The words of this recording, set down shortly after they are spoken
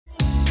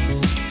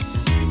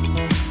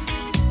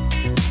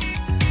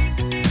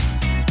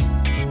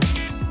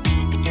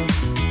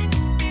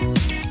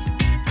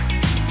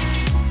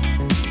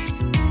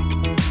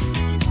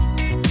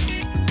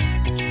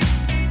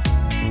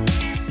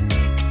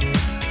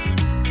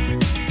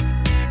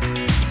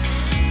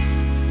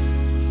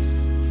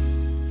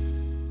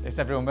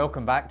everyone,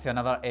 welcome back to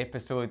another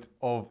episode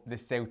of the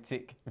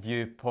Celtic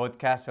View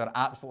podcast. We're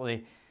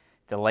absolutely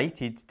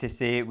delighted to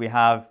say we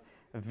have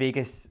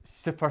Vegas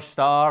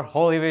superstar,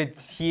 Hollywood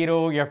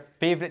hero, your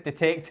favourite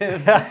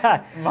detective,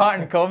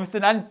 Martin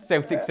Compston, and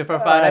Celtic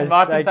superfan. And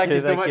Martin, thank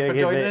you so much for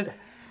joining us.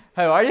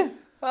 How are you?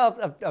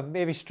 Well, I've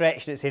maybe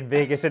stretched it saying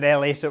Vegas and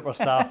LA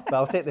superstar, but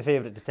I'll take the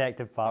favourite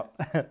detective part.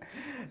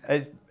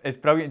 It's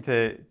brilliant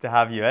to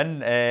have you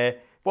in.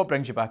 What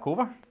brings you back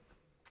over?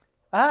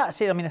 I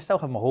still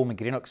have my home in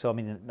Greenock, so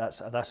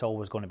that's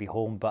always going to be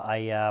home. But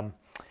I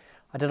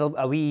did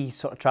a wee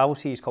sort of travel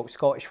series called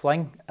Scottish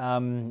Fling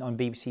on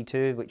BBC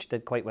Two, which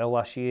did quite well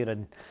last year,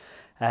 and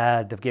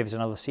they've given us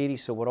another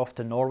series. So we're off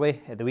to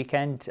Norway at the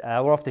weekend.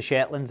 We're off to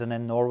Shetlands and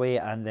then Norway,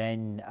 and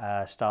then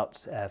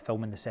start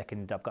filming the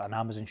second. I've got an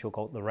Amazon show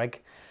called The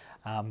Rig,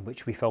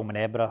 which we film in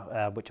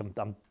Edinburgh, which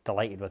I'm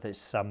delighted with.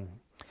 It's I'm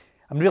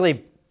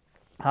really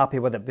happy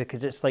with it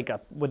because it's like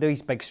with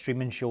these big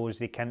streaming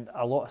shows,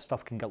 a lot of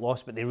stuff can get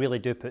lost, but they really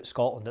do put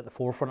Scotland at the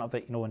forefront of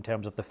it, in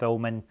terms of the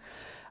filming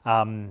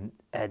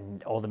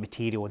and all the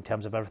material, in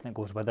terms of everything that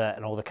goes with it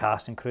and all the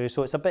cast and crew.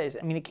 So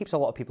it keeps a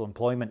lot of people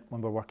employment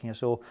when we're working here.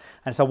 So,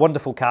 and it's a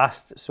wonderful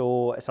cast.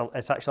 So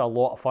it's actually a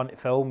lot of fun to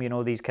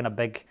film. These kind of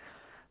big.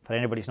 For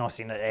anybody who's not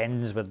seen it,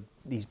 ends with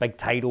these big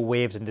tidal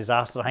waves and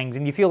disaster things,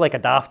 and you feel like a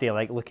dafty,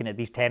 like looking at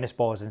these tennis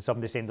balls and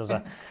somebody saying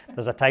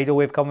there's a tidal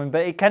wave coming.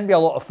 But it can be a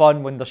lot of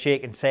fun when they're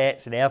shaking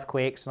sets and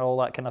earthquakes and all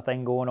that kind of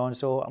thing going on.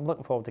 So I'm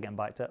looking forward to getting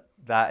back to it.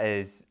 That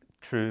is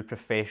true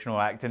professional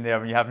acting there,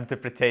 when you're having to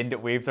pretend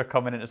that waves are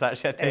coming and it's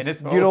actually a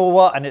tennis ball. You know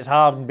what? And it's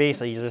hard, and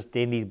basically you're just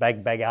doing these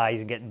big eyes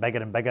and getting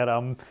bigger and bigger.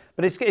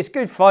 But it's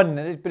good fun,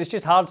 but it's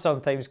just hard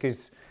sometimes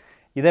because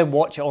you then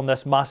watch it on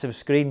this massive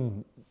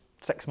screen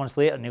 6 months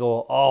later and you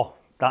go, oh,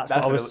 that's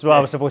what I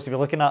was supposed to be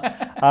looking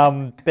at.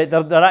 But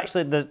they're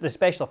actually, the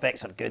special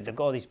effects are good. They've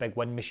got all these big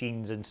wind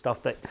machines and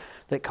stuff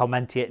that come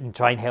into it and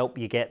try and help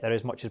you get there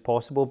as much as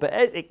possible. But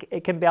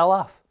it can be a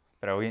laugh.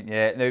 Brilliant,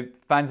 yeah. Now,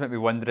 fans might be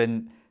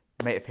wondering,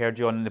 might have heard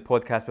you on the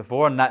podcast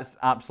before, and that's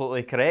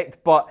absolutely correct.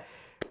 But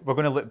we're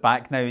going to look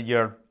back now,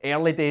 your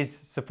early days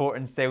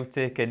supporting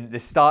Celtic and the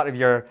start of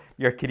your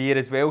career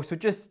as well. So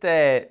just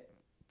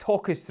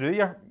talk us through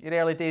your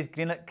early days.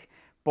 Greenock,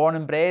 born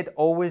and bred,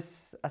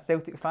 always a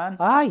Celtic fan?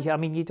 Aye,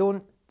 you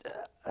don't,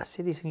 I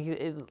say these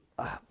things,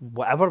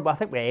 whatever, but I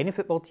think with any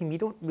football team, you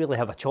don't really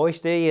have a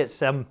choice, do you? It's,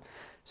 so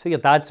your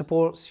dad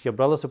supports, your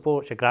brother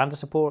supports, your granda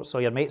supports,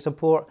 or your mate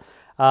support.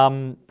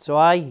 So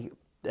I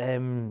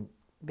been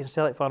a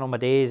Celtic fan all my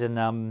days,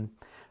 and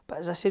but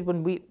as I said,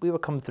 when we were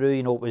coming through,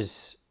 it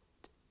was,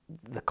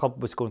 the club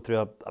was going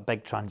through a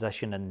big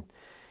transition, and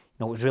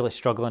it was really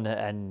struggling,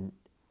 and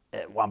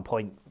at one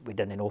point we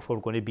didn't know if we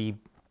were going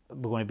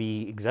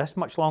to exist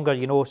much longer,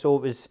 so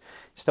it was,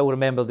 still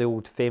remember the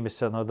old famous,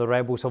 the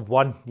Rebels have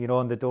won,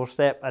 on the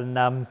doorstep,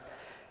 and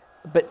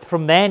but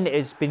from then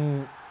it's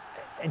been,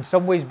 in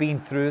some ways, being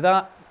through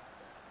that,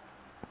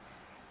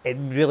 it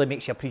really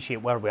makes you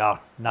appreciate where we are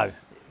now.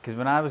 Because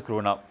when I was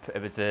growing up, it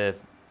was a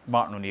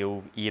Martin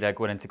O'Neill era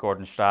going into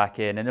Gordon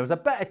Strachan, and there was a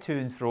bit of to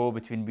and fro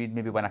between, we'd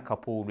maybe win a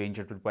couple,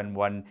 Rangers would win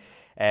one.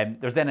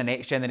 There's then a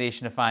next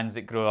generation of fans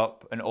that grew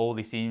up and all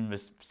they seen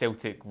was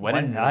Celtic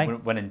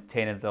winning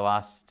 10 of the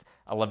last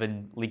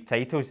 11 league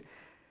titles.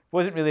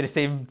 Wasn't really the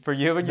same for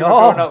you when you were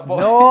growing up?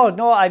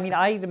 No.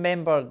 I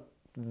remember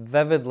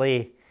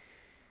vividly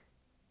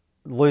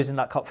losing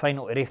that cup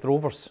final to Wraith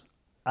Rovers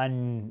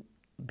and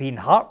being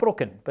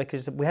heartbroken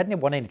because we hadn't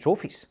won any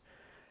trophies.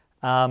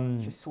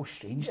 It's just so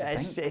strange to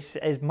think.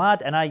 It's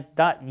mad. And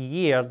that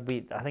year,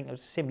 I think it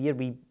was the same year,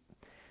 we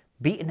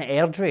beating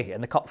Airdrie in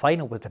the cup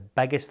final was the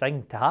biggest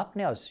thing to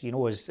happen to us,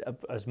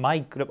 as my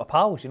group of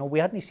pals. We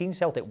hadn't seen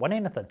Celtic win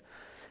anything.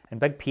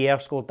 And Big Pierre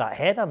scored that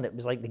header, and it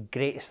was like the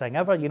greatest thing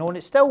ever, and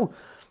it's still,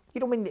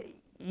 you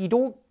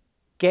don't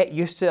get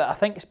used to it, I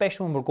think,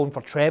 especially when we're going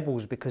for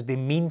trebles, because they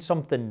mean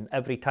something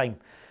every time.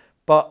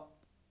 But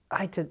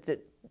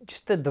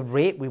just the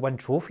rate we win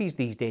trophies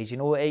these days,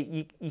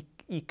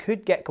 you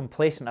could get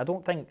complacent. I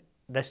don't think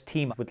this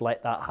team would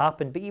let that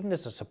happen, but even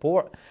as a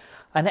support,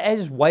 and it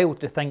is wild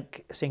to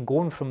think, saying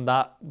going from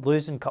that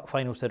losing cup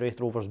finals to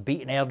Wraith Rovers,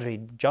 beating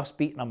Airdrie, just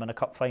beating them in a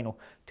cup final,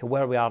 to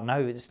where we are now,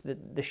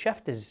 the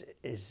shift is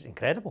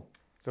incredible.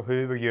 So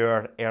who were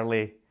your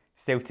early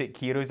Celtic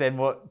heroes then?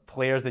 What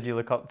players did you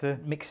look up to?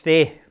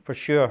 McStay, for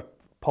sure.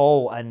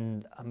 Paul,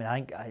 and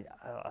I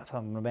if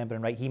I'm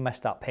remembering right, he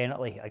missed that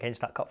penalty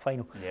against that cup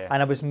final. Yeah.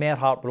 And I was more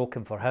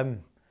heartbroken for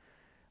him,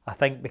 I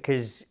think,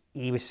 because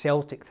he was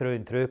Celtic through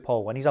and through,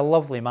 Paul, and he's a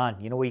lovely man.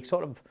 He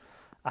sort of,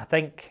 I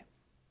think,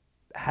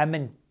 him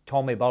and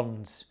Tommy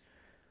Burns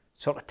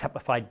sort of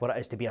typified what it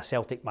is to be a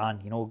Celtic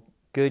man.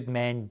 Good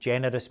men,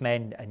 generous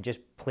men, and just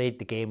played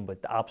the game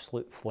with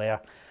absolute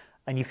flair.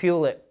 And you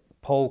feel that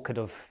Paul could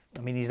have,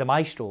 he's the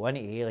maestro, isn't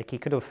he? Like he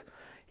could have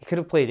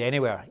played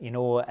anywhere,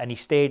 and he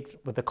stayed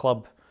with the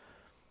club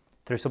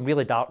through some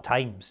really dark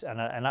times, and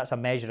that's a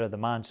measure of the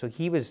man. So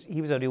he was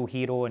a real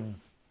hero, and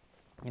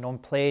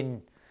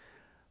playing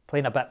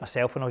playing a bit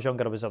myself when I was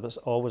younger. I was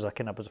always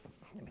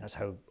that's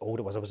how old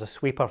it was. I was a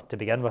sweeper to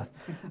begin with.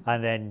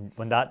 And then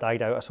when that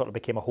died out, I sort of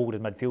became a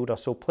holding midfielder.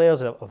 So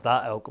players of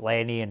that ilk,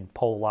 Lenny and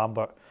Paul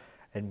Lambert,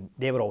 and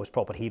they were always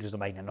proper heroes of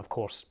mine. And of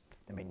course,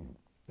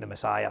 the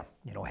Messiah,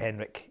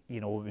 Henrik,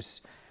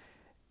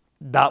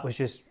 that was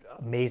just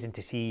amazing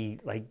to see.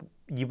 Like,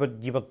 you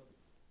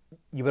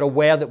were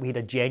aware that we had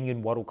a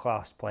genuine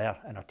world-class player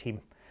in our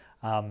team.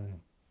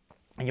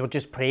 And you were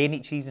just praying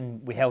each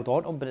season we held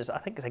on to him, but I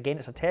think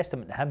it's a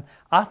testament to him.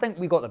 I think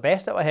we got the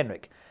best out of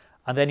Henrik,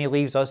 and then he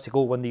leaves us to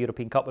go win the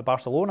European Cup with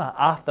Barcelona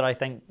after I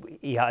think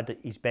he had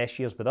his best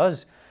years with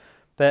us.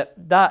 But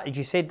that, as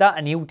you said, that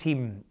O'Neill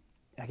team,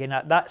 again,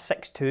 that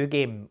 6-2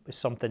 game was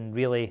something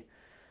really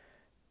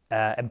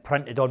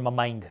imprinted on my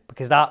mind,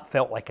 because that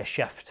felt like a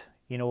shift.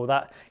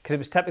 That, because it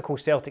was typical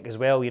Celtic as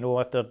well.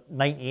 After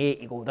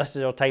 98, you go, this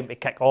is our time to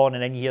kick on,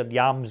 and then you hear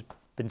Yam's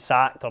been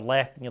sacked or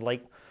left, and you're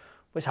like,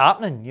 what's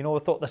happening? I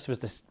thought this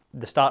was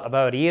the start of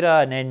our era,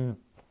 and then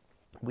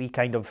we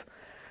kind of,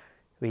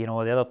 the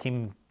other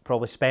team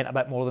probably spent a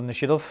bit more than they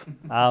should have,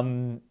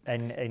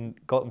 and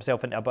got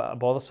themselves into a bit of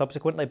bother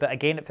subsequently. But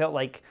again, it felt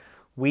like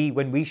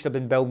when we should have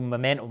been building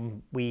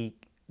momentum, we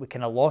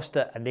kind of lost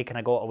it, and they kind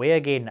of got away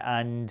again.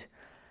 And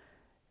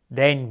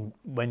then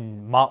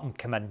when Martin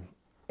came in,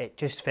 it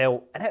just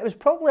felt, and it was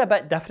probably a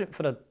bit different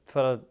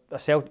for a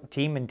Celtic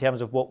team in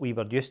terms of what we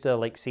were used to,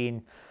 like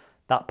seeing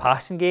that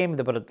passing game.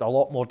 They were a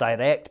lot more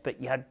direct,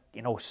 but you had,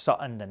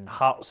 Sutton and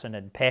Hartson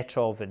and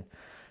Petrov and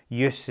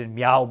Hughes and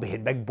Mjallby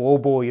and Big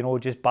Bobo,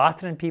 just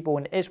battering people,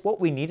 and it's what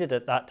we needed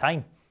at that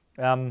time.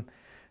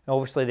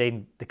 Obviously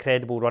then the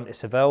credible run to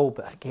Seville,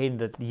 but again,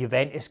 the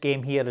Juventus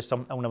game here is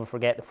something I'll never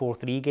forget, the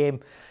 4-3 game.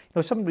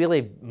 Some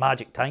really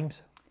magic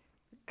times.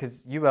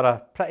 Because you were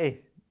a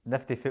pretty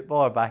nifty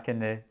footballer back in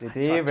the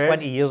day.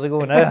 20 years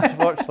ago now,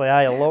 unfortunately.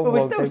 Aye, a long, well, we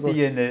long still time see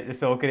you in the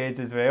soccer age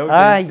as well,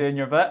 doing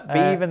your bit.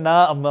 But even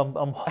that,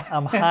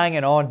 I'm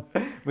hanging on.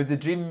 Was the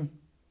dream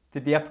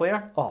to be a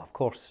player? Oh, of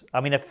course.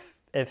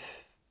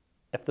 If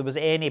there was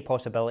any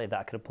possibility that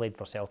I could have played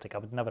for Celtic, I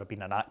would never have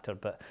been an actor.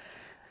 But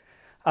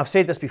I've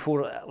said this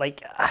before,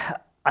 like,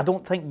 I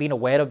don't think being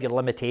aware of your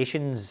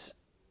limitations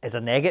is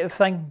a negative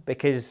thing,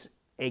 because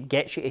it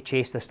gets you to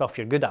chase the stuff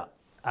you're good at.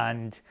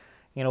 And,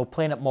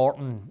 playing at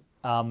Morton,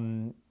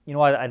 and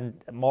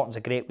Morton's a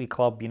great wee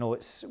club.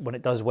 It's when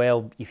it does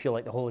well, you feel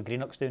like the whole of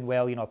Greenock's doing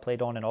well. I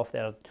played on and off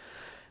there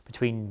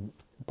between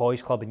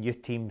boys club and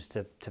youth teams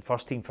to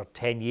first team for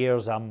 10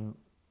 years.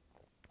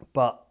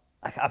 But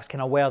I was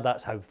kind of aware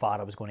that's how far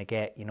I was going to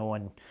get.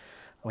 And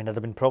I'd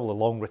have been probably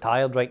long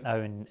retired right now,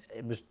 and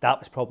that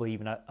was probably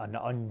even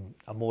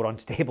a more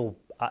unstable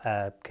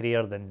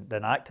career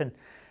than acting.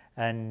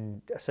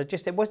 And so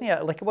it wasn't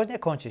a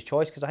conscious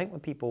choice, because I think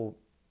when people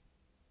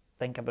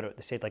think about it,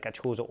 they said like I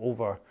chose it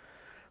over,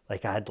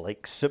 like I had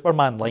like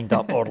Superman lined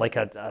up or like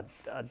a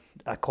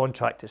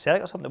contract to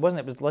Celtic or something. It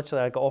wasn't. It was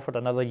literally I got offered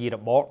another year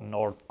at Morton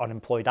or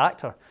unemployed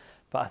actor.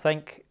 But I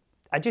think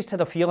I just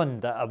had a feeling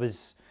that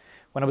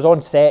when I was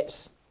on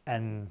sets,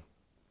 and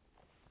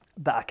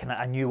that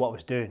I knew what I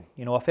was doing.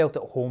 I felt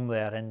at home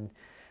there, and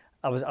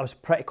I was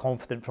pretty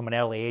confident from an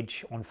early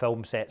age on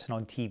film sets and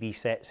on TV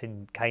sets,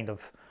 and kind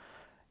of,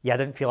 I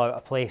didn't feel out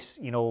of place,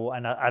 and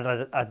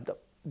I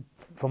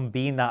from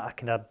being that, I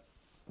kind of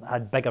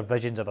had bigger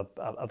visions of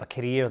a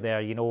career there,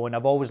 and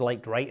I've always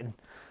liked writing,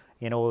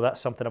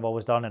 that's something I've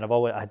always done, and I've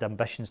always had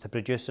ambitions to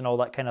produce and all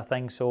that kind of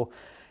thing. So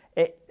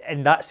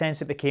in that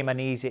sense, it became an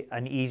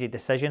easy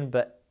decision,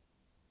 but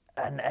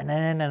and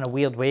then in a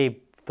weird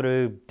way,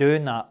 through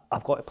doing that,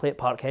 I've got to play at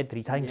Parkhead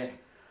 3 times.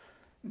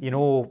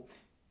 Yeah.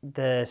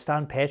 The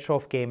Stan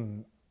Petrov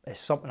game is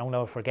something I'll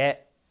never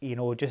forget.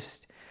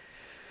 Just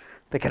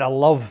the kind of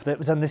love that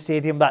was in the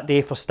stadium that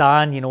day for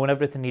Stan, and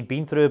everything he'd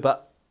been through.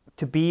 But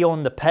to be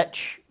on the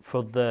pitch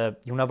for the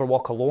You'll Never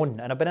Walk Alone,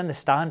 and I've been in the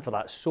stand for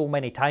that so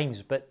many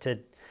times, but to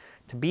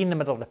be in the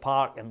middle of the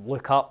park and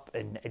look up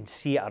and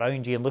see it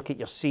around you and look at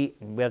your seat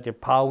and where your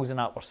pals and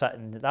that were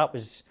sitting, that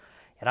was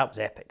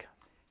epic.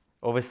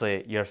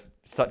 Obviously, you're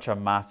such a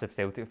massive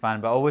Celtic fan,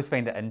 but I always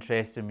find it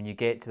interesting when you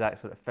get to that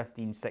sort of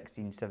 15,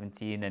 16,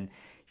 17 and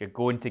you're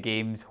going to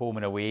games home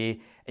and away,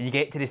 and you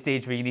get to the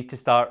stage where you need to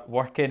start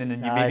working and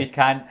then you maybe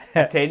can't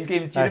attend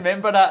games. Do you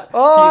remember that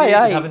period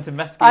of having to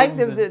miss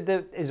games?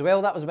 As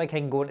well, that was a big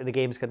thing going to the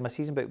games, because my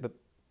season book, but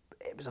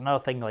it was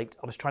another thing, like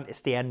I was trying to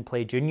stay in and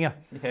play junior.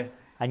 Yeah.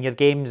 And your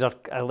games are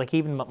like,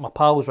 even my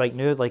pals right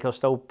now, like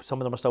some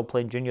of them are still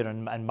playing junior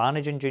and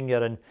managing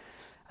junior, and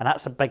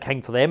that's a big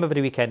thing for them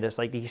every weekend. It's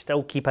like, do you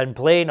still keep in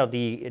playing, or do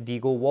you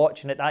go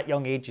watch? And at that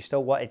young age, you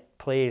still want to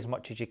play as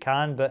much as you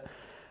can. But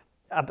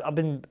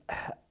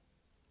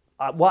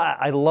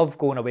I love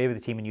going away with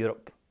the team in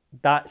Europe.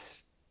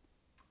 That's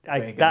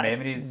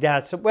memories.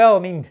 Yeah. So, well, I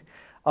mean,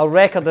 our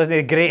record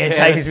isn't great at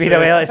times being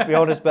away. Let's be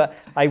honest. But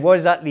I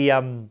was at the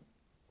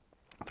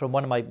from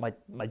one of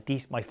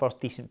my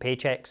first decent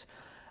paychecks.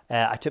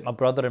 I took my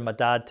brother and my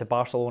dad to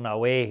Barcelona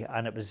away,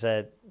 and it was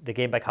the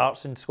game Big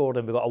Hartson scored,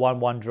 and we got a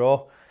 1-1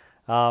 draw.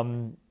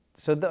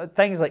 So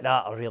things like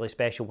that are really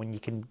special when you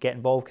can get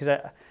involved,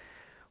 because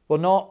we're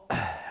not.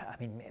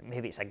 mean,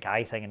 maybe it's a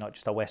guy thing and not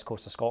just a West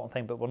Coast of Scotland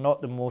thing, but we're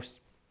not the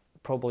most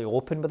probably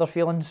open with our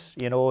feelings,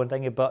 you know, and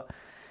thinking, but,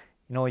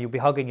 you know, you'll be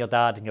hugging your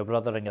dad and your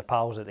brother and your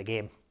pals at the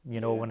game,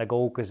 you know, when a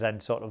goal goes in,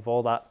 sort of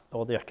all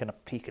their kind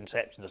of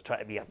preconceptions of trying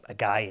to be a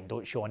guy and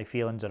don't show any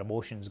feelings or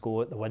emotions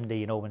go out the window,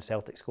 you know, when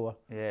Celtic score.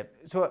 Yeah.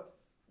 So,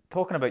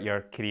 talking about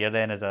your career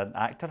then as an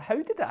actor, how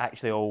did it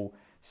actually all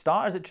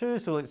start? Is it true?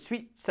 So, like,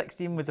 Sweet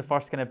 16 was the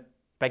first kind of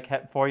big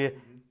hit for you.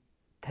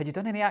 Had you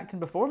done any acting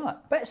before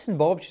that? Bits and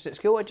bobs just at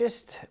school.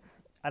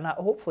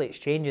 Hopefully it's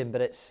changing,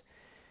 but it's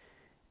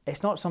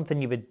not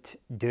something you would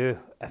do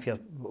if you're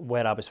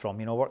where I was from,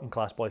 you know, working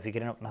class boy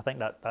figuring up, and I think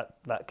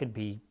that could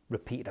be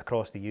repeated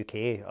across the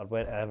UK or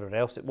wherever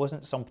else. It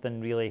wasn't something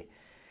really,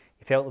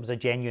 you felt it was a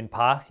genuine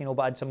path, you know,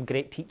 but I had some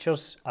great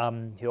teachers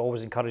who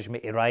always encouraged me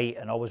to write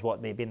and always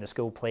wanted me to be in the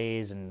school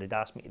plays, and they'd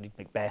ask me to read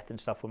Macbeth and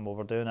stuff when we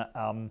were doing it.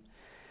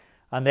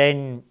 And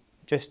then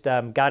just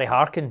Gary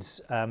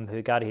Harkins,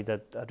 who Gary had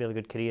a really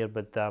good career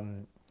with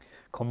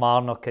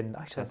Kilmarnock, and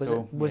actually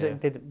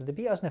did they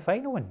beat us in the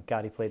final when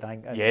Gary played?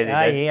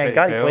 Yeah, they did.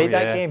 Gary played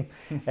that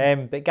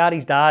game. But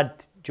Gary's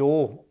dad,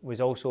 Joe,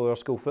 was also our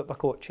school football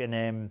coach,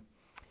 and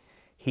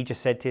he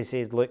just said to us,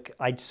 he says, "Look,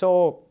 I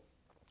saw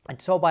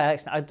by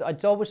accident.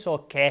 I'd always saw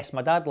Kess.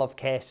 My dad loved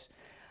Kess,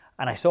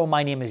 and I saw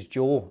My Name Is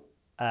Joe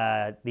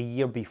the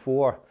year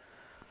before.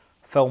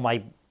 Film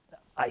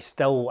I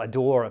still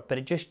adore it, but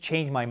it just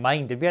changed my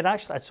mind. I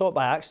saw it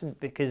by accident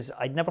because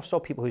I never saw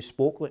people who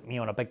spoke like me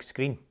on a big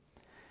screen.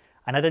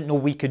 And I didn't know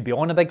we could be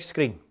on a big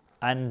screen.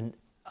 And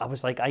I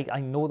was like, I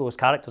know those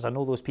characters, I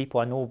know those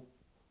people, I know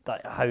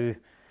how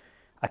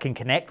I can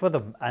connect with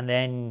them. And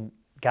then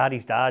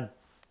Gary's dad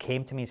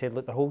came to me and said,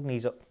 look, they're holding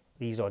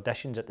these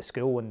auditions at the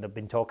school and they've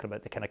been talking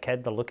about the kind of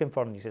kid they're looking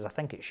for. And he says, I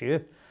think it's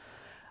you.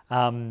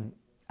 And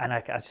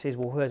I says,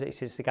 well, who is it? He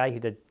says, it's the guy who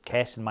did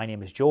Kess and My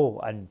Name Is Joe.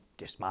 And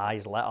just my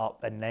eyes lit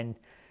up. And then,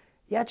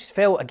 I just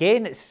felt,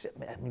 again,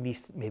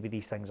 maybe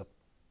these things are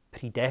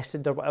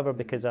predestined or whatever,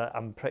 because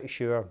I'm pretty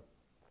sure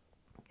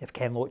if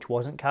Ken Loach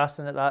wasn't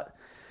casting at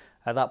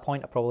that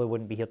point, I probably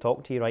wouldn't be here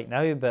talking to you right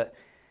now. But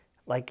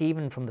like,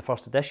 even from the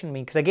first audition, I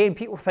mean, because again,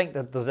 people think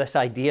that there's this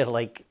idea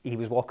like he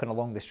was walking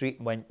along the street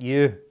and went,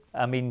 you.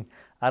 I mean,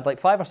 I had like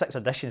 5 or 6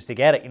 auditions to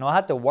get it. You know, I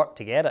had to work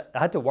to get it. I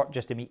had to work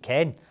just to meet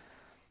Ken.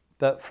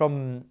 But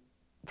from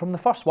the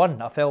first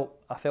one, I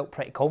felt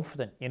pretty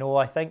confident. You know,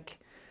 I think,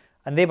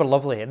 and they were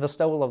lovely, and they're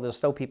still lovely. There's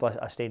still people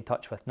I stay in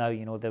touch with now.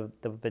 You know,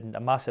 they've been a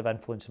massive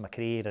influence in my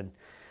career, and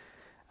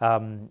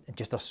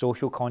just their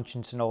social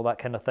conscience and all that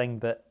kind of thing.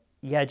 But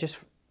yeah,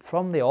 just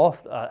from the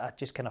off, I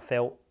just kind of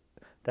felt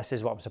this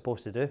is what I'm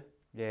supposed to do.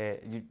 Yeah,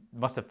 you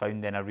must have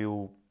found then a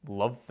real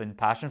love and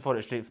passion for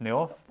it straight from the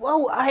off.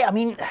 Well,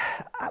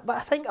 I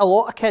think a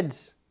lot of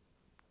kids,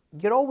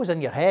 you're always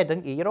in your head,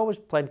 aren't you? You're always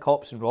playing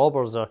cops and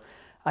robbers, or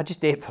I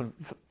just did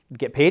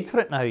get paid for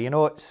it now. You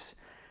know,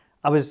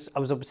 I was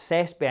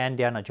obsessed by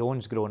Indiana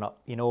Jones growing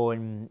up. You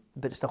know,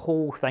 but it's the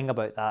whole thing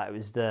about that.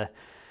 It's the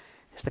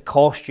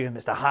costume,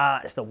 it's the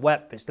hat, it's the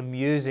whip, it's the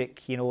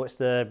music. You know,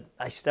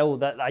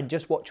 I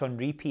just watch on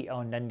repeat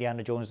on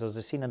Indiana Jones. There's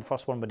a scene in the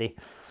first one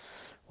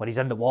where he's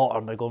in the water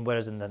and they're going,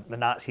 whereas in the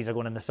Nazis are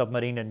going in the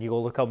submarine, and you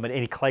go look up and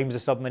he climbs the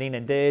submarine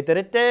and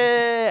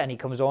and he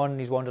comes on and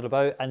he's wandering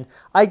about, and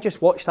I just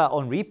watch that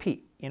on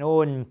repeat, you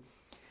know,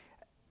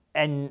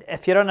 and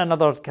if you're in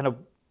another kind of,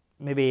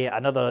 maybe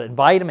another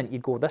environment,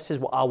 you'd go, this is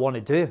what I want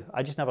to do.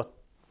 I just never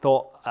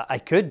thought I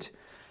could.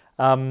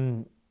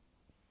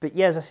 But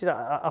yeah, as I said,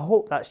 I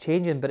hope that's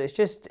changing, but it's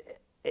just,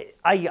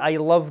 I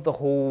love the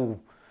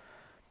whole,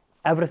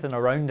 everything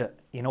around it.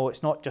 You know,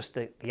 it's not just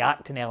the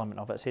acting element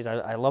of it. It says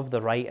I love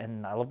the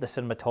writing, I love the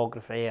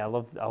cinematography, I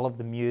love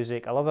the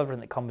music, I love everything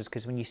that comes,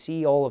 because when you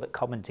see all of it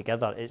coming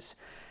together,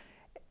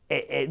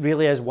 it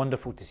really is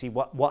wonderful to see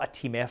what a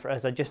team effort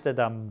is. I just did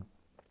a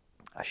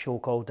show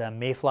called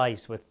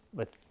Mayflies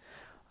with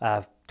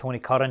Tony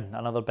Curran,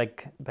 another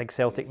big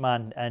Celtic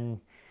man,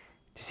 and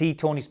to see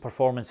Tony's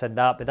performance in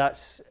that, but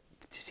that's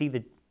to see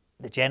the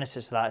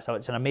genesis of that. So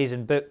it's an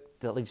amazing book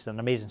that leads to an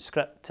amazing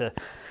script, to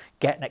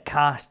getting it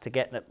cast, to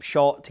getting it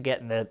shot, to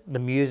getting the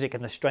music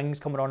and the strings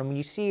coming on. And when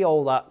you see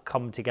all that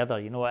come together,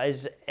 you know,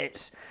 it's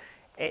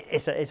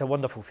a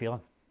wonderful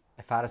feeling.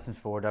 If Harrison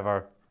Ford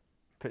ever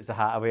puts a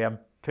hat away, I'm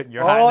putting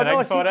your hat in the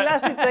ring for it.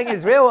 That's the thing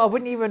as well. I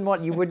wouldn't even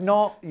want. You would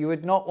not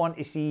want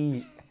to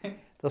see.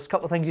 There's a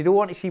couple of things you don't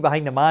want to see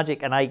behind the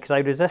magic, and because I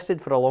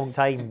resisted for a long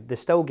time. The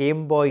Still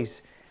Game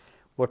Boys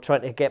were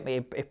trying to get me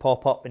to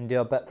pop up and do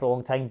a bit for a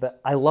long time, but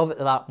I love it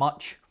that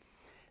much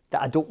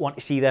that I don't want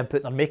to see them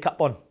putting their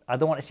makeup on. I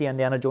don't want to see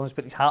Indiana Jones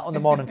put his hat on in the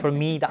morning. For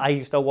me, that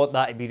I still want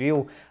that to be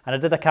real. And I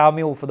did a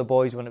cameo for the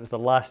boys when it was the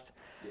last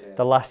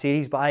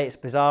series, but it's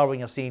bizarre when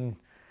you're seeing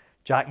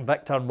Jack and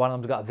Victor and one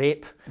of them's got a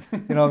vape.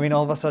 You know what I mean?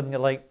 All of a sudden you're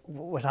like,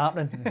 what's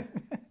happening?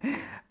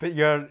 But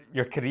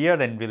your career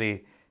then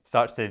really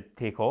starts to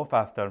take off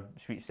after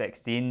Sweet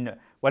 16.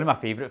 One of my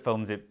favourite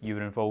films that you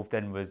were involved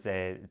in was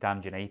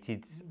Damned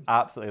United.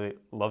 Absolutely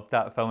loved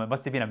that film. It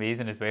must have been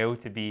amazing as well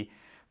to be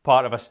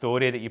part of a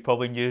story that you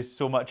probably knew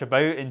so much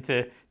about, and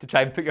to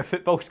try and put your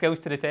football skills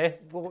to the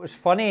test. Well, it was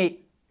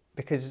funny.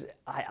 because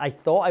I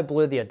thought I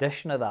blew the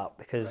audition of that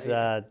because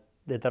the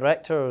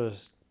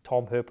director's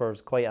Tom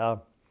Hooper's quite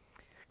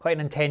an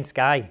intense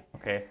guy.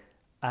 Okay.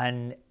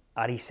 And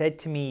he said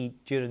to me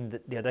during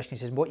the audition, he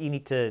says, "What you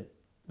need to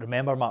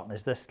remember, Martin,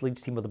 is this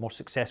Leeds team were the most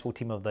successful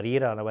team of their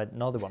era." And I went,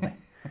 "No, they weren't."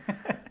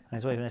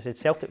 And I said,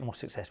 "Celtic, the most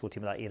successful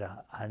team of that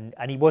era."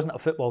 And he wasn't a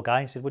football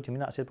guy. He said, "What do you mean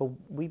that?" I said, "Well,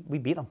 we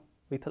beat them.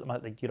 We put them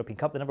out the European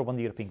Cup. They never won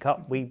the European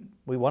Cup. We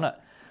won it."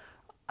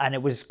 And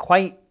it was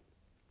quite,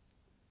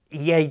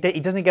 he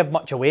doesn't give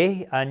much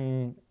away,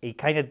 and he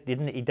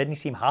didn't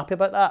seem happy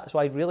about that. So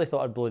I really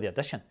thought I'd blow the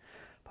audition.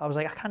 But I was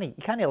like, you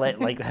can't let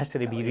like the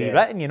history be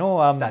rewritten, you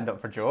know. Stand up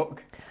for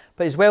joke.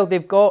 But as well,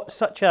 they've got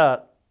such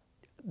a,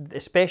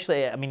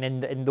 especially, I mean,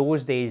 in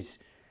those days,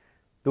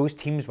 those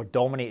teams were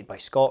dominated by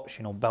Scots,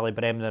 you know, Billy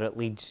Bremner at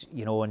Leeds,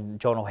 you know, and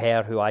John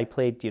O'Hare, who I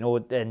played, you know,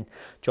 and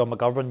John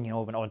McGovern, you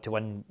know, went on to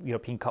win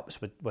European Cups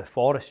with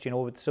Forest, you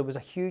know, so it was a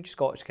huge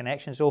Scottish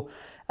connection. So,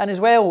 and as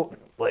well,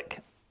 like,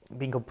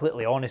 being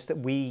completely honest,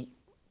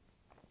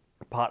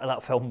 part of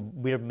that film,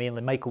 we're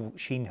mainly Michael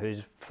Sheen,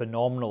 who's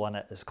phenomenal in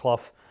it as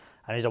Clough,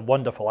 and he's a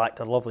wonderful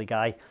actor, lovely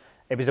guy.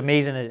 It was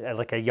amazing,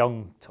 like a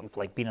young, sort of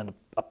like being an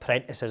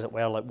apprentice, as it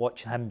were, like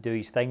watching him do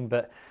his thing,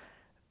 but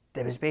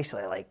there was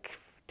basically like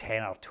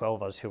 10 or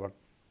 12 of us who were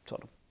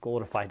sort of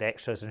glorified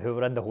extras and who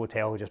were in the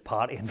hotel just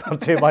partying for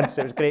 2 months.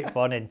 It was great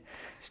fun. And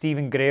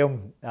Stephen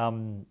Graham,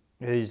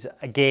 who's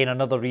again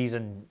another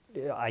reason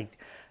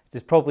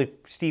there's probably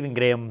Stephen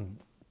Graham,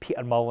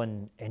 Peter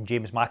Mullen and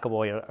James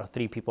McAvoy are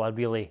three people I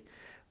really,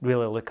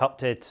 really look up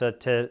to. So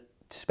to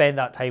spend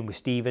that time with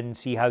Stephen,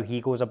 see how he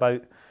goes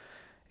about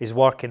his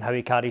work and how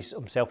he carries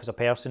himself as a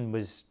person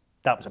was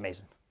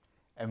amazing.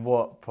 And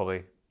what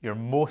probably you're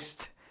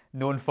most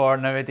known for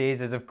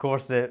nowadays is, of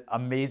course, the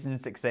amazing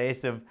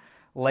success of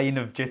Line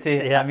of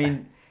Duty. Yeah. I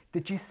mean,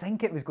 did you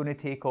think it was going to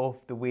take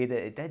off the way that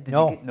it did?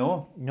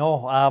 No.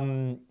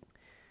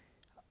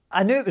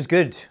 I knew it was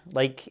good,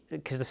 like,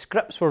 because the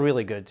scripts were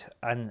really good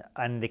and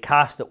they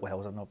cast it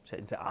well. I'm not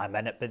saying that I'm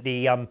in it, but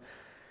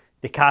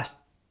they cast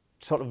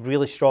sort of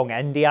really strong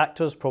indie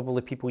actors,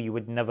 probably people you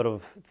would never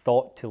have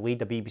thought to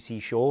lead a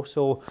BBC show.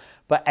 So,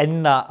 but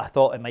in that, I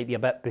thought it might be a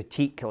bit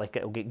boutique, like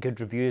it'll get good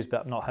reviews,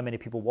 but not how many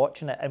people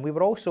watching it. And we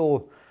were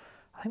also,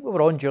 I think we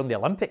were on during the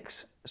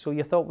Olympics, so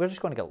you thought we're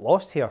just going to get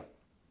lost here.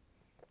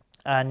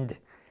 And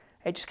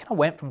it just kind of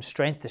went from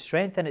strength to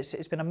strength, and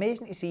it's been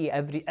amazing to see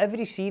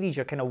every series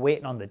you're kind of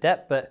waiting on the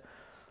dip, but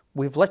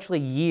we've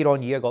literally year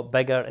on year got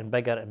bigger and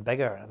bigger and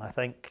bigger. And I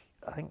think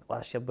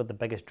last year was the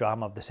biggest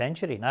drama of the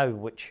century now,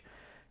 which,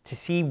 to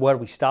see where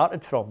we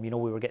started from, you know,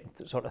 we were getting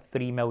sort of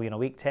 3 million a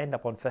week to end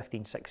up on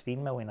 15,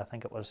 16 million, I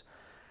think it was,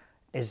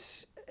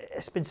 it's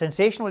been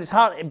sensational. It's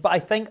hard, but I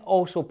think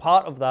also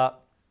part of that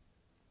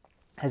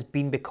has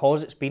been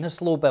because it's been a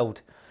slow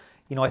build.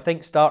 You know, I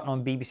think starting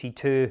on BBC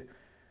Two,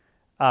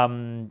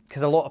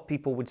 because a lot of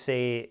people would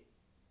say,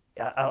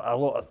 a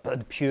lot of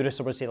the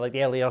purists would say like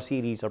the earlier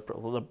series are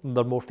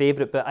they're more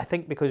favourite, but I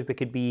think because we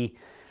could be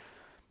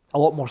a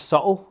lot more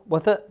subtle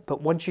with it.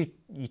 But once you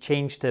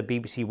change to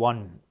BBC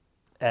One,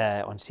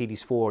 on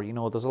Series 4, you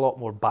know, there's a lot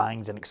more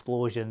bangs and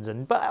explosions,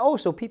 but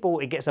also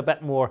it gets a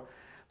bit more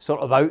sort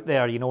of out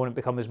there, you know, and it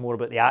becomes more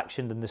about the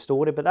action than the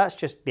story. But that's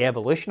just the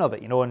evolution of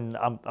it, you know, and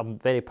I'm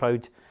very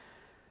proud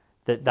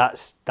that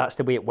that's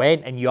the way it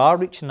went, and you are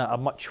reaching a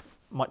much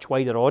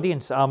wider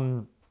audience.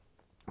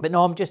 But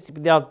no,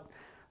 they're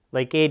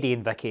like Eddie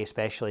and Vicky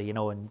especially, you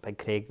know, and Big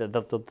Craig.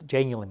 They're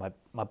genuinely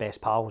my best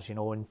pals, you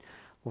know, and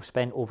we've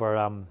spent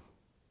over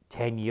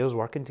 10 years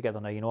working together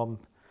now. You know,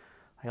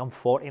 I'm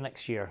 40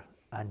 next year.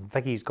 And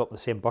Vicky's got the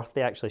same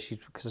birthday actually.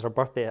 Because it's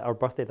our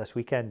birthday this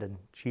weekend, and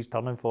she's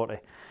turning 40,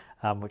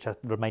 which I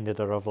reminded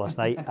her of last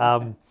night.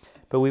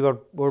 But we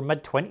were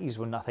mid-20s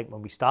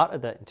when we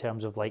started it, in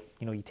terms of, like,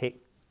 you know, you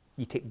take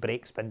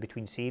breaks in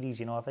between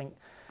series, you know, I think.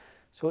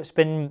 So it's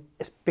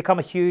become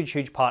a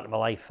huge part of my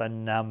life,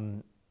 and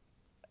I'm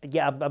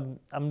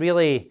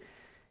really,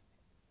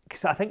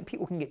 because I think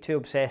people can get too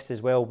obsessed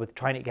as well with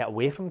trying to get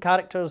away from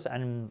characters,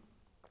 and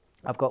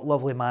I've got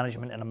lovely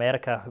management in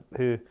America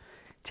who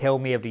tell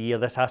me every year,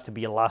 this has to be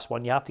your last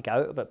one, you have to get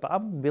out of it. But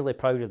I'm really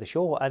proud of the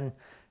show, and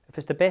if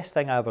it's the best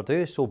thing I ever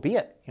do, so be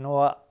it. You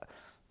know,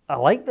 I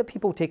like that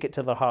people take it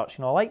to their hearts.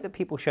 You know, I like that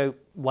people shout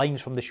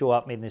lines from the show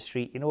at me in the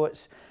street. You know,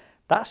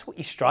 that's what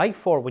you strive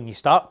for when you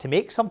start to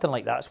make something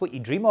like that. It's what you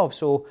dream of.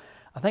 So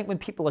I think when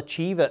people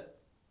achieve it,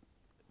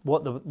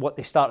 what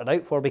they started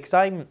out for, because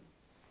I'm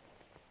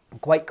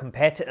quite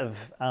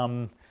competitive,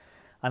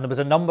 and there was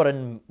a number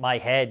in my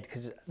head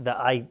that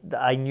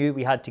I knew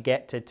we had to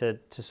get to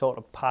sort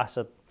of pass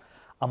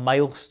a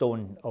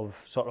milestone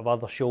of sort of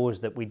other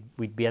shows that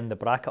we'd be in the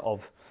bracket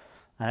of.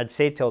 And I'd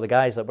said to all the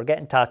guys that we're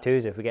getting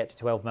tattoos if we get to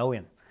 12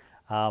 million.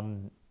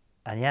 And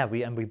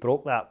we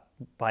broke that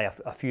by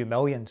a few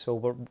million.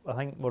 So I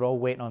think we're all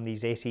waiting on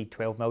these AC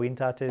 12 million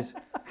tattoos.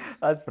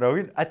 That's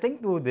brilliant. I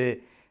think though the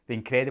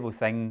incredible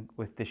thing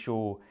with the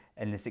show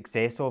and the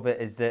success of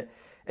it is that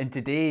in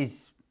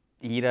today's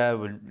era,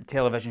 when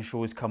television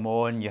shows come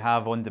on, you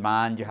have on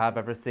demand, you have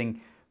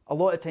everything, a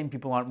lot of time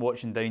people aren't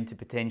watching down to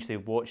potentially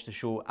watch the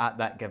show at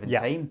that given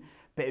time.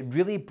 But it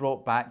really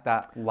brought back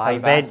that live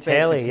event aspect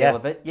telly, of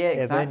television. Yeah,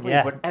 exactly.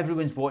 Event, where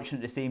everyone's watching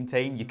at the same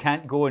time. You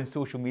can't go on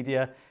social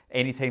media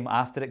anytime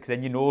after it because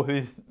then you know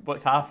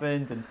what's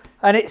happened.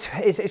 And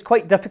it's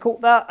quite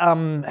difficult that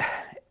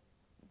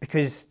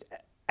because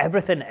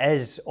everything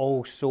is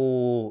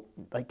also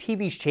like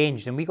TV's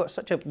changed, and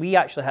we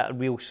actually had a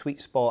real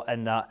sweet spot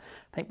in that.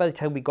 I think by the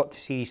time we got to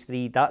Series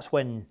 3, that's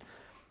when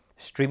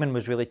streaming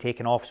was really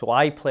taking off. So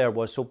iPlayer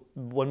was, so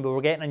when we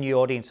were getting a new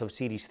audience of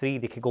Series 3,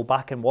 they could go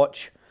back and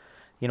watch,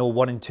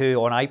 1 and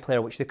 2 on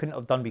iPlayer, which they couldn't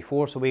have done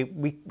before. So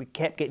we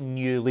kept getting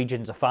new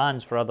legions of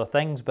fans for other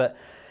things. But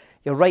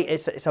you're right,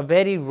 it's a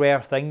very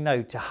rare thing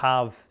now to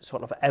have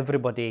sort of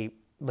everybody.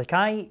 Like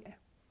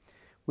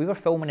we were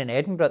filming in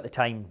Edinburgh at the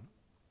time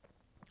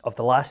of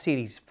the last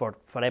series for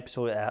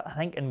episode, I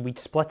think, and we'd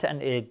split it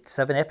into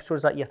 7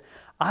 episodes that year.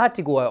 I had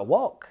to go out and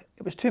walk.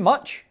 It was too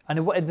much. And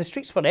the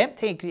streets were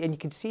empty, and you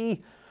could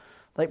see,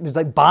 like, it was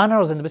like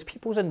banners, and there was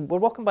people, and we're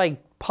walking by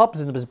pubs,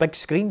 and there was big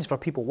screens for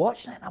people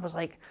watching it, and I was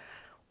like,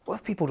 what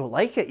if people don't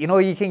like it? You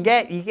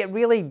get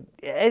really,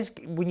 it is,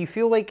 when you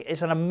feel like,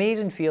 it's an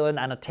amazing feeling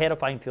and a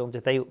terrifying feeling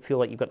to feel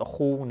like you've got the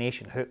whole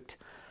nation hooked.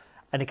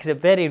 And because it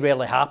very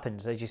rarely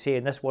happens, as you say,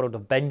 in this world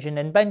of binging,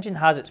 and binging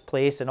has its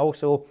place, and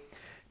also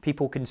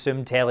people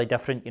consume telly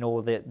different,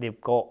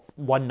 they've got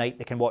one night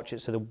they can watch it,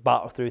 so they'll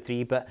batter through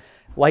 3, but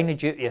Line of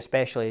Duty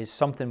especially is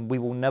something we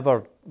will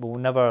never,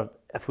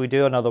 if we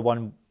do another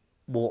one,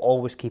 we'll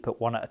always keep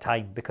it one at a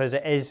time, because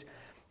it's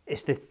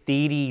the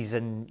theories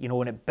and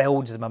it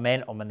builds the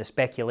momentum and the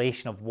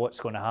speculation of what's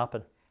going to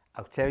happen.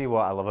 I'll tell you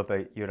what I love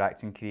about your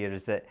acting career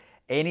is that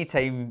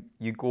anytime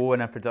you go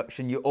in a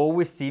production, you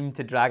always seem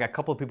to drag a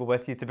couple of people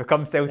with you to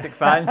become Celtic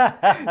fans.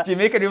 Do you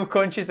make a real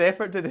conscious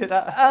effort to do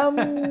that?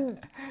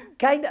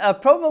 Kind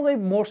of, probably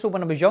more so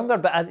when I was younger,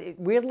 but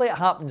weirdly it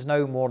happens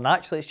now more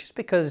naturally. It's just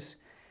because,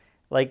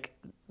 like,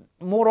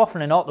 more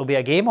often than not, there'll be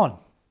a game on,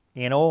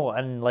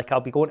 and like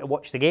I'll be going to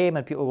watch the game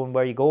and people going,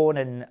 where are you going?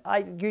 And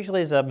I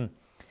usually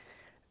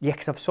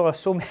because I've saw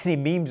so many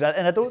memes,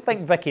 and I don't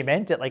think Vicky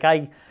meant it. Like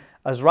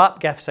as rap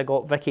gifts, I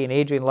got Vicky and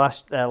Adrian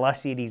last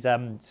series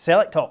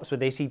Celtic tops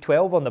with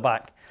AC12 on the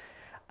back,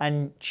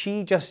 and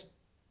she just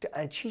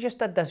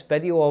did this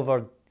video of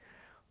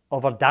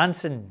her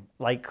dancing,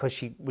 like,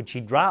 because when she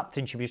rapped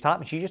and she just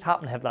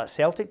happened to have that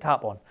Celtic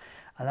tap on,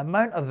 and the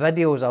amount of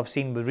videos I've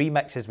seen with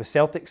remixes with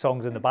Celtic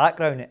songs in the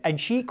background, and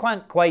she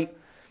can't quite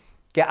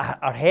get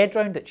her head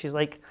around it. She's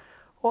like,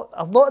 well,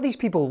 a lot of these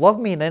people love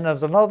me, and then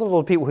there's another lot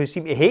of people who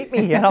seem to hate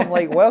me, and I'm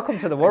like, welcome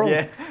to the world.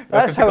 Yeah,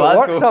 that's how it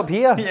works up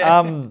here.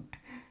 Yeah.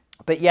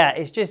 But yeah,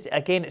 it's just,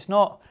 again, it's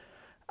not,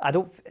 I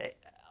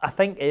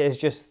think it is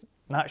just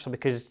natural,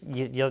 because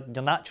your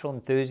natural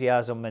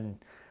enthusiasm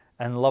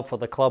and love for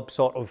the club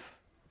sort of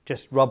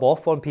just rub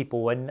off on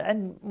people,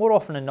 and more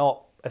often than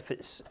not, if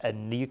it's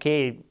in the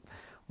UK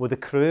with the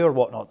crew or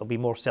whatnot, there'll be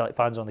more Celtic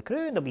fans on the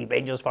crew, and there'll be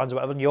Rangers fans or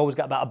whatever, and you always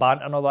get a bit of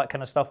banter and all that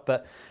kind of stuff,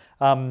 but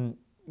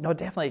no,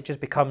 definitely it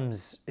just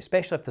becomes,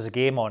 especially if there's a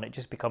game on, it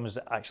just becomes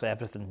actually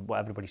everything what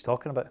everybody's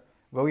talking about.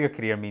 Well, your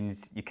career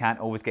means you can't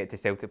always get to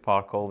Celtic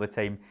Park all the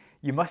time.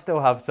 You must still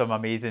have some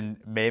amazing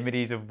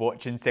memories of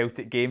watching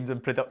Celtic games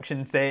and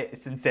production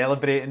sets and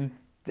celebrating.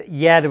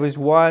 Yeah, there was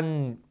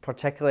one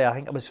particularly, I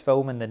think I was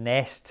filming The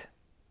Nest,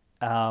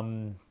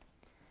 and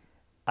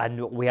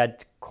we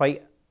had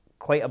quite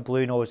a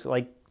blue nose,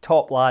 like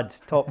top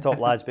lads,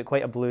 but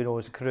quite a blue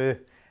nose crew.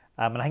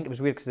 And I think it was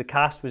weird because the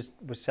cast was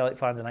Celtic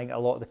fans, and I think a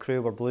lot of the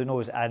crew were blue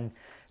nose. And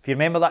if you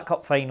remember that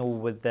cup final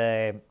with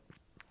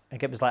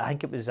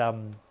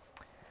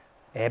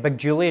Big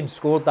Julian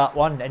scored that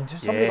one, and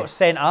just somebody got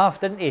sent off,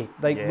 didn't he?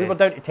 Like, we were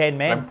down to 10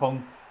 men.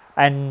 Rimpong.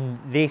 And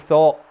they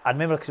thought, I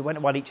remember because it went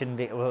to one each, and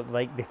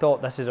they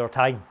thought this is our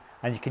time,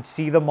 and you could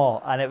see them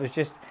all, and it was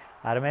just,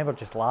 I remember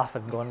just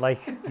laughing, going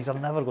like, these are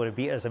never going to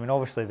beat us. I mean,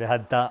 obviously they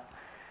had that,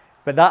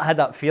 but that had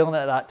that feeling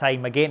at that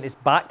time. Again, it's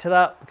back to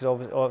that, because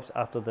obviously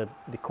after the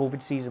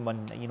COVID season,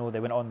 when they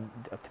went on,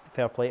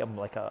 fair play to them,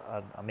 like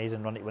an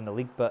amazing run to win the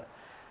league, but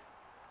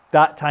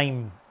that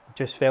time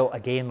just felt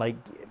again like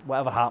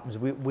whatever happens,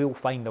 we'll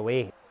find a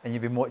way. And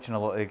you've been watching a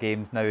lot of the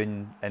games now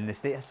in the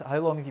States. How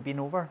long have you been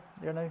over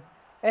there now?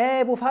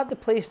 We've had the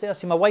place there.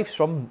 See, my wife's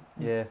from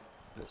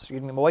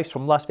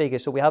Las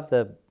Vegas, so we have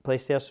the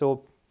place there.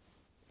 So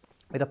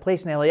we had a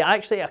place in LA.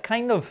 Actually, I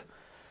kind of,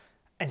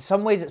 in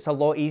some ways, it's a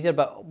lot easier.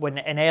 But when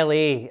in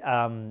LA,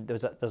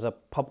 there's a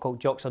pub called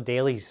Jocks or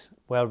Dailies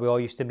where we all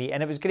used to meet,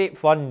 and it was great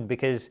fun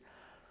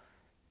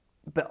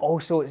but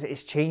also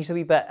it's changed a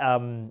wee bit.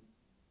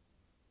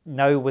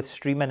 Now with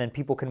streaming, and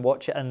people can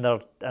watch it in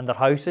their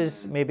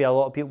houses, maybe a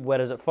lot of people,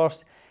 whereas at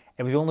first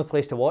it was the only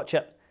place to watch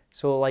it.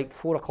 So like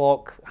 4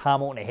 o'clock,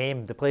 Hamilton to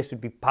Hame, the place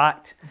would be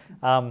packed.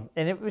 And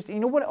it was,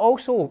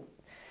 also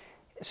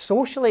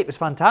socially it was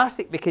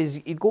fantastic,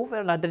 because you'd go over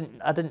there and I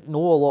didn't know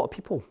a lot of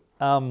people.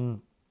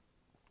 And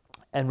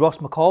Ross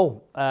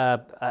McCall,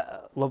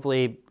 a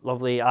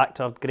lovely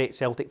actor, great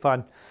Celtic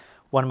fan,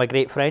 one of my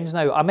great friends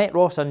now. I met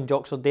Ross in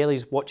Jocks or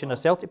Dailies watching a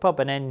Celtic pub,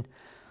 and then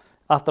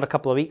after a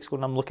couple of weeks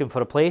when I'm looking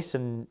for a place,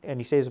 and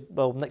he says,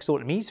 well, next door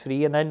to me is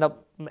free, and end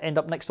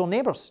up next door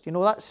neighbours. You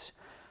know, that's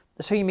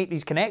how you make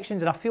these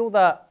connections. And I feel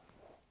that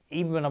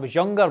even when I was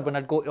younger, when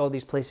I'd go to all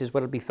these places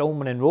where I'd be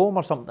filming in Rome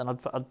or something,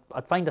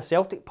 I'd find a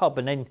Celtic pub,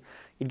 and then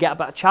you'd get a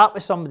bit of chat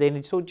with somebody,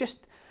 and so just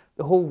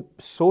the whole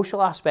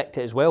social aspect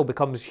of it as well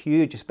becomes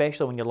huge,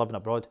 especially when you're living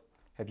abroad.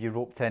 Have you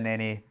roped in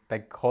any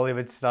big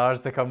Hollywood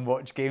stars to come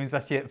watch games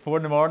with you at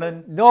 4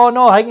 a.m?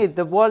 No, I think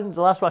the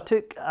last one I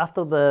took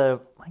after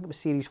I think it was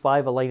Series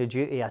 5 of Line of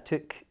Duty, I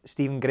took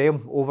Stephen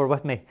Graham over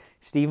with me.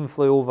 Stephen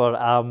flew over,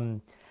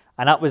 and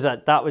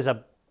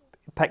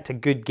picked a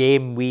good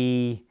game.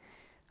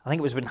 I think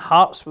it was when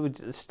Hearts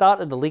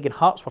started the league and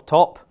Hearts were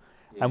top,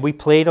 and we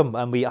played them,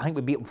 and I think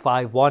we beat them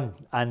 5-1,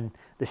 and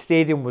the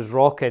stadium was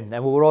rocking,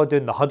 and we were all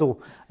doing the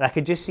huddle, and I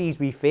could just see his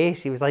wee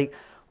face. He was like,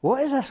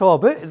 what is this all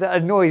about? I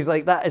know he's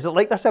like that. Is it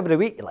like this every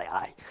week? You're like,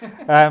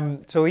 aye.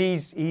 So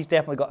he's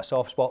definitely got a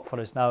soft spot for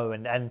us now,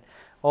 and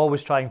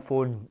always try and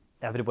phone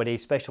everybody,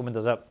 especially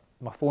when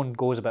my phone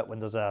goes a bit when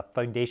there's a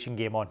foundation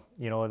game on,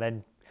 you know, and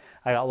then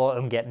I got a lot of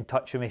them get in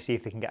touch with me, see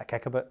if they can get a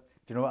kick a bit.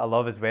 Do you know what I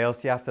love as well?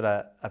 See, after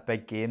a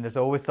big game, there's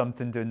always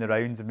something doing the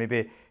rounds, and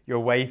maybe your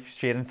wife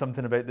sharing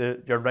something about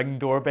your Ring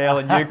doorbell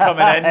and you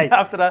coming in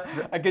after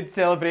a good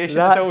celebration.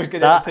 It's always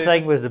good. That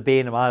thing was the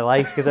bane of my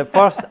life, because at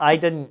first I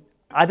didn't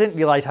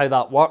realise how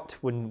that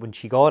worked when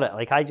she got it.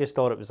 Like, I just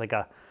thought it was like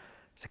a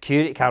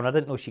security camera. I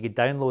didn't know she could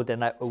download it,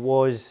 and it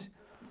was,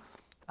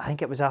 I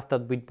think it was after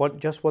we'd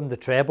just won the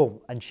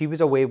treble, and she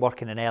was away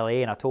working in LA,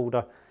 and I told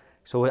her,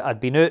 so I'd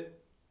been out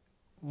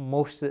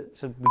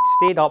so we'd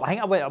stayed up. I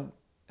think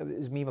it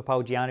was me and my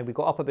pal Gianni. We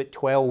got up about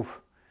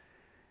 12,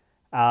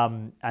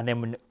 and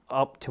then went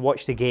up to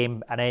watch the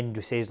game, and then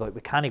he says, like,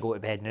 we can't go to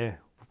bed now.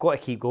 We've got to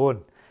keep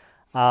going.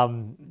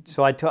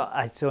 So and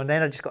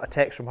then I just got a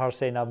text from her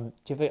saying,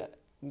 do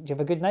you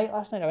have a good night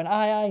last night? I went,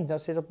 aye. I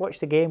said, I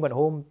watched the game, went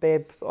home,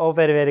 babe, all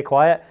very, very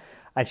quiet.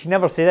 And she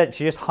never said it.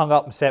 She just hung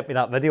up and sent me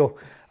that video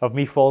of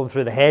me falling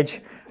through the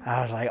hedge.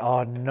 I was like,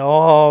 oh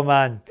no,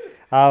 man.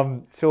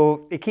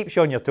 So it keeps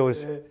you on your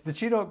toes. Did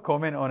she not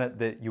comment on it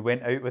that you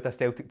went out with a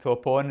Celtic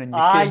top on and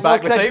you came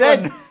back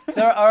without one?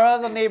 So our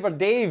other neighbour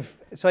Dave.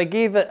 So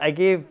Dave's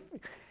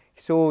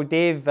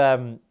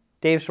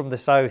from the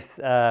south,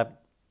 a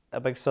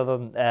big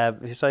southern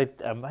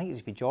south. I think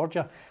he's from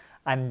Georgia,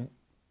 and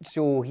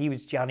so he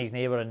was Gianni's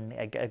neighbour and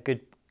a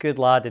good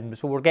lad, and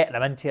so we're getting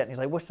him into it, and he's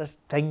like, what's this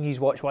thing he's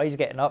watched? Why is he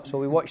getting up? So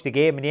we watched the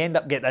game, and he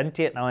ended up getting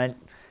into it, and I went,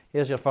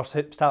 here's your first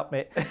hoops tap,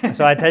 mate. And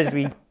so I had his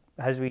wee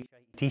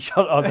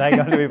t-shirt on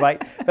the way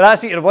back. But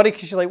that's what you're worried,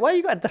 because she's like, why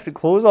you got different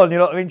clothes on? You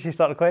know what I mean? She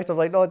started questioning. I'm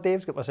like, no,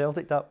 Dave's got my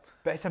Celtic tap.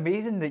 But it's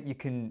amazing that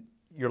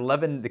you're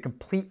living the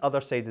complete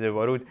other side of the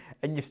world,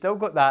 and you've still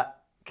got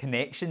that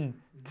connection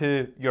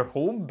to your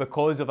home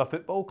because of a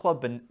football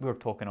club. And we were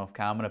talking off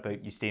camera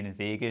about you staying in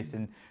Vegas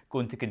and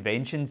going to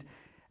conventions.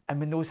 And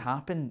when those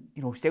happen,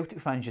 you know, Celtic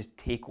fans just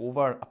take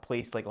over a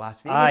place like Las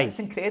Vegas. Aye. It's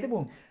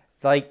incredible.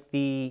 Like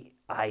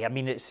I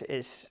mean,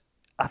 it's.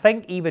 I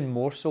think even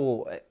more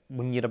so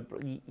when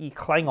you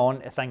cling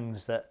on to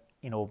things that,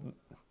 you know,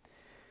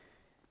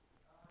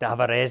 that have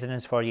a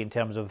resonance for you in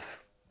terms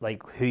of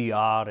like who you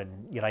are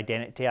and your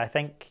identity. I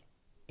think,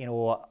 you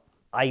know,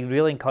 I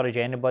really encourage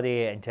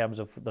anybody in terms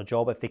of their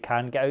job, if they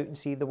can get out and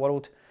see the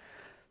world,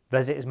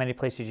 visit as many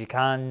places as you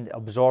can,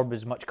 absorb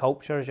as much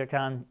culture as you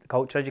can.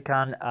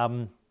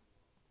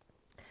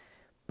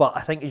 But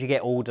I think as you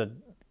get older,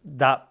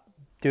 that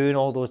doing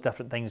all those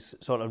different things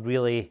sort of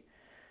really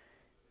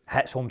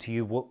hits home to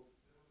you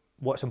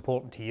what's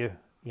important to you,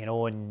 you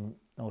know. And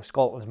you know,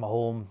 Scotland's my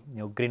home, you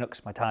know,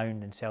 Greenock's my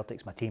town, and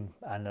Celtic's my team,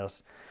 and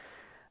it's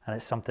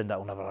something that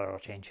will never ever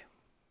change.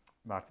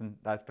 Martin,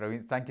 that's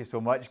brilliant. Thank you so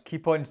much.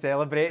 Keep on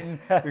celebrating.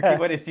 We keep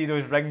wanting to see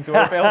those Ring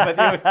doorbell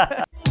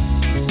videos.